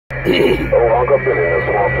Uncle Billy in the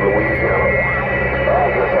swamps of Louisiana.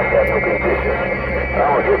 I guess I got no condition. I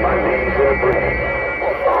don't get my knees in a breeze.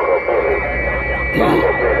 Uncle Billy.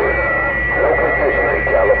 Uncle Billy. No condition in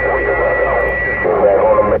California right now. Go back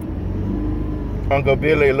on the Uncle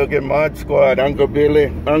Billy, look at ModSquad. Uncle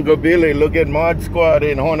Billy. Uncle Billy, look at ModSquad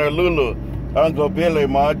in Honolulu. Uncle Billy,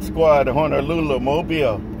 ModSquad, Honolulu,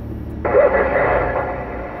 Mobile.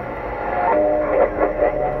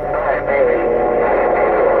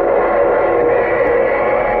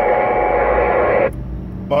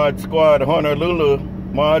 ModSquad, Honolulu.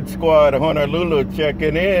 ModSquad, Honolulu,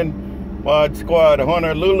 checking in. ModSquad,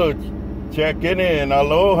 Honolulu, checking in.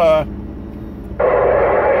 Aloha.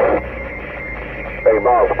 Hey,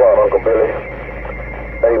 ModSquad, Uncle Billy.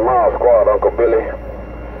 Hey, ModSquad, Uncle Billy.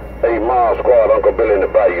 Hey, ModSquad, Uncle Billy in the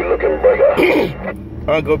bayou looking brother.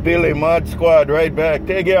 Uncle Billy, ModSquad, right back.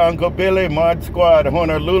 Take it, Uncle Billy, ModSquad,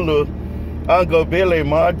 Honolulu. Uncle Billy,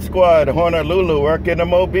 ModSquad, Honolulu, working the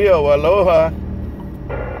Mobile. Aloha.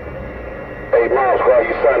 Hey, ModSquad,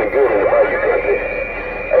 you sounding good in the bayou country.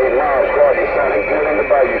 Hey, ModSquad, you sounding good in the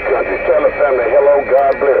bayou country. Tell the family hello,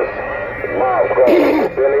 God bless. ModSquad, Uncle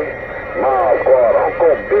Billy. ModSquad,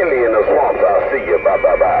 Uncle Billy in the swamps. I'll see you.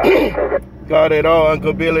 Bye. Got it all,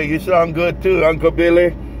 Uncle Billy. You sound good too, Uncle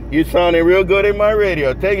Billy. You sounding real good in my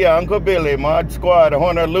radio. Take it, Uncle Billy, ModSquad,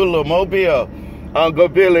 Honolulu, Mobile. Uncle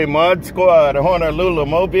Billy, ModSquad, Honolulu,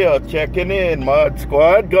 Mobile. Checking in.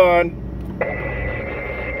 ModSquad gone.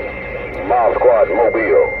 ModSquad,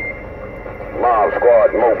 Mobile.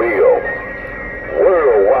 ModSquad, Mobile.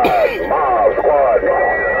 Worldwide, ModSquad.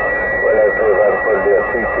 Well, let's see if I can put a little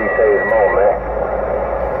TT phase more, man.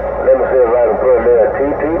 Let me see if I can put a little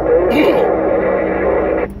TT phase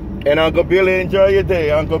more. And Uncle Billy, enjoy your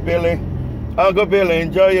day, Uncle Billy. Uncle Billy,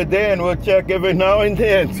 enjoy your day, and we'll check every now and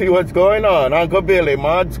then, see what's going on. Uncle Billy,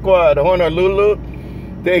 ModSquad, Honolulu,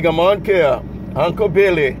 take them on care. Uncle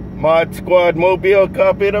Billy, ModSquad, Mobile,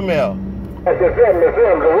 copy the mail. That's the film,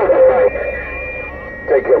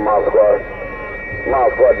 Take care, ModSquad.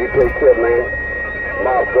 ModSquad, you take care, man.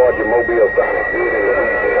 ModSquad, your Mobile sounding good in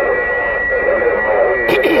Louisiana.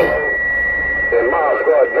 And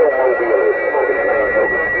ModSquad, your Mobile is smoking and ain't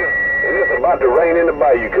joking. And it's about to rain in the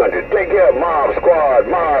bayou country. Take care of ModSquad,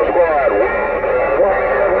 ModSquad.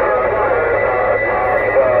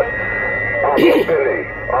 Uncle Billy,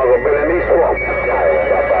 Uncle Billy, in these swamps.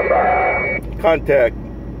 Bye.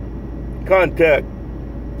 Contact.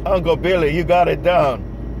 Uncle Billy, you got it down.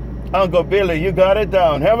 Uncle Billy, you got it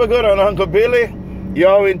down. Have a good one, Uncle Billy.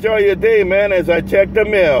 Y'all enjoy your day, man, as I check the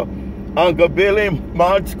mail. Uncle Billy,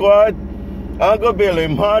 ModSquad. Uncle Billy,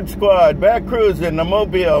 ModSquad. Back cruising the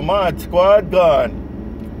Mobile. ModSquad gone.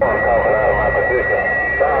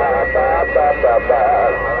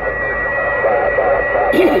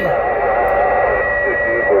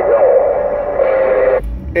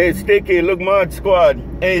 Hey, Sticky, look, ModSquad.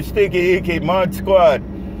 Hey, Sticky Icky, ModSquad.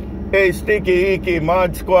 Hey, Sticky Icky,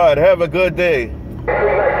 ModSquad. Have a good day.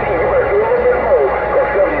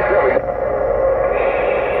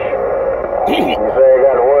 You say I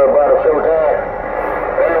got to worry about it sometime?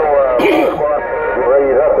 You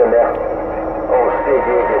raise up in there. Oh,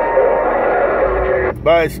 Sticky Icky.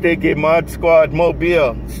 Bye, Sticky, ModSquad,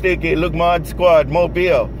 Mobile. Sticky, look, ModSquad,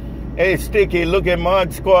 Mobile. Hey, Sticky, look at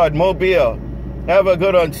ModSquad, Mobile. Have a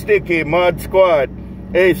good one, Sticky, ModSquad.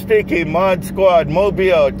 Hey, Sticky, ModSquad,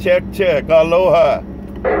 Mobile. Check. Aloha.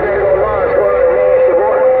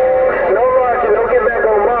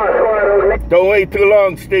 Don't wait too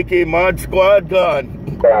long, Sticky. ModSquad gone.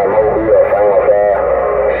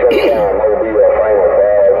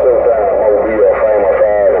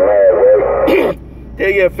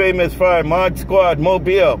 Take your Famous5, ModSquad,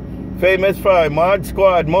 Mobile. Famous5,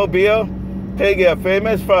 ModSquad, Mobile. Take your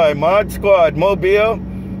Famous5, ModSquad, Mobile.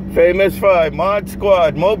 Famous5,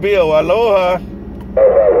 ModSquad, Mobile. Aloha.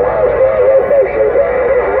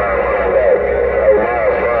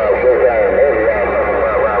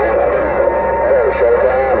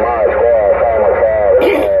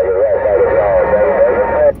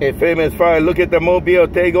 Hey, Famous5, look at the Mobile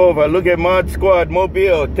take over. Look at ModSquad,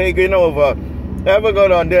 Mobile taking over. Have a good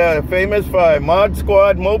one there. Famous5,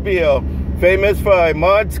 ModSquad, Mobile. Famous5,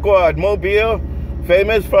 ModSquad, Mobile.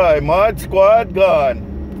 Famous5, ModSquad gone.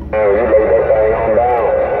 You lay that thing on down.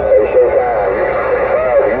 Hey, showtime.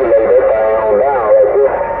 You lay that thing on down right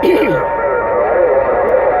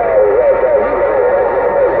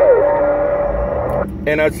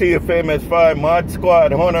there. And I see you, Famous5,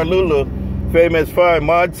 ModSquad, Honolulu. Famous5,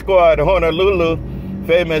 ModSquad, Honolulu.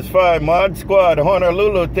 Famous5, ModSquad,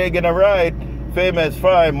 Honolulu, taking a ride.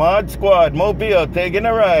 Famous5, ModSquad, Mobile, taking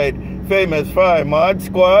a ride. Famous5,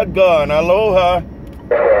 ModSquad gone. Aloha.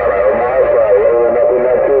 rolling up in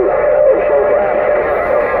that too. Hey, Showtime.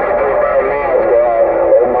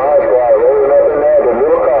 ModSquad rolling up in there, the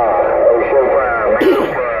little car. Hey, Showtime.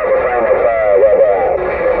 Famous5,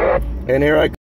 bye-bye. And here I